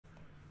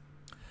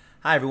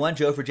Hi everyone,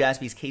 Joe for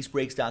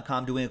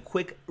jaspyscasebreaks.com doing a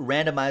quick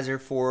randomizer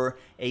for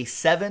a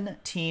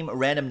 7-team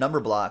random number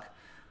block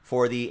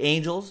for the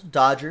Angels,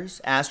 Dodgers,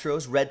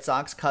 Astros, Red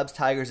Sox, Cubs,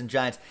 Tigers, and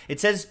Giants. It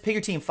says pick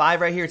your team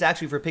 5 right here. It's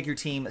actually for pick your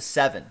team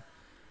 7.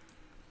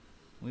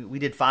 We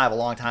did 5 a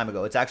long time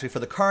ago. It's actually for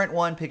the current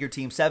one, pick your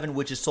team 7,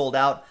 which is sold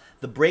out.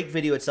 The break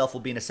video itself will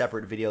be in a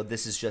separate video.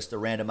 This is just a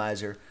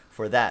randomizer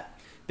for that.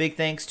 Big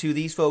thanks to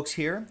these folks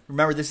here.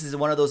 Remember, this is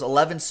one of those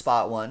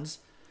 11-spot ones.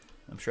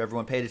 I'm sure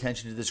everyone paid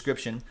attention to the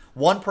description.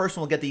 One person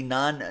will get the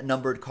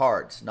non-numbered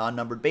cards,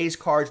 non-numbered base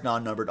cards,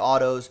 non-numbered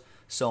autos,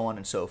 so on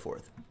and so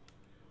forth.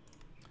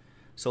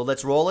 So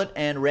let's roll it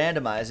and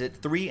randomize it.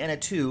 3 and a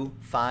 2,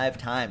 5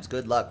 times.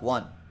 Good luck.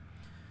 1,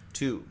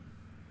 2,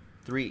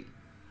 3,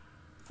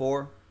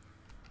 4,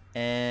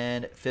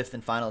 and 5th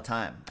and final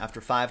time.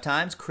 After 5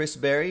 times, Chris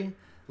Berry,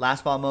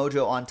 Last Ball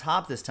Mojo on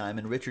top this time,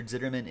 and Richard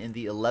Zitterman in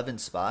the 11th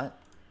spot.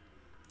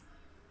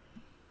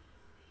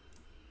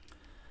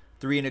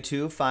 3 and a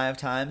 2, 5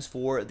 times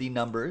for the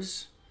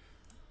numbers.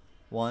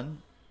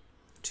 1,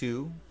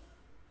 2,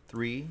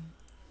 3,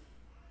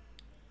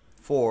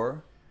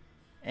 4,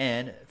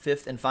 and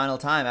 5th and final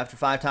time. After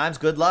 5 times,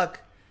 good luck.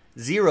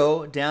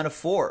 0 down to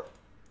 4.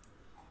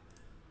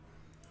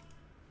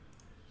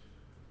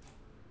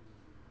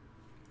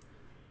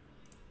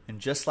 And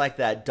just like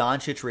that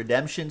Doncic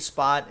redemption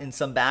spot in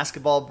some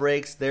basketball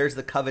breaks, there's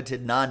the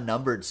coveted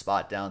non-numbered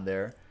spot down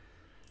there.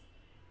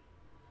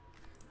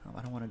 Oh,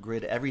 I don't want to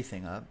grid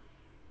everything up.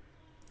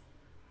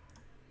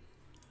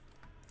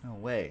 No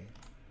way.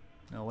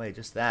 No way,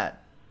 just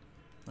that.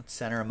 Let's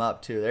center him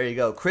up too. There you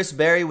go. Chris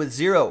Berry with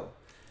 0.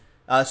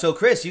 So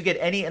Chris, you get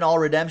any and all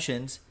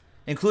redemptions,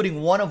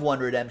 including 1 of 1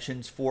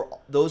 redemptions for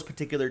those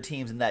particular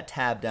teams in that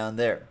tab down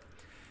there.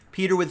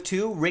 Peter with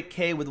 2, Rick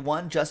K with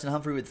 1, Justin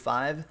Humphrey with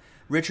 5,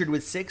 Richard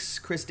with 6,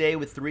 Chris Day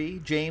with 3,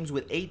 James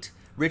with 8,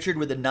 Richard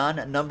with a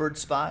non-numbered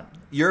spot,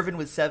 Yervin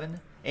with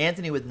 7,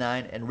 Anthony with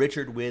 9, and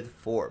Richard with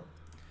 4.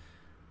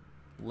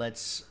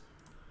 Let's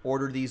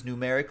order these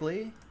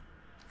numerically.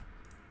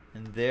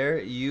 And there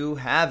you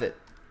have it.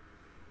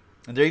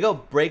 And there you go.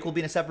 Break will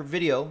be in a separate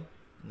video,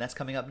 and that's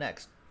coming up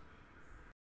next.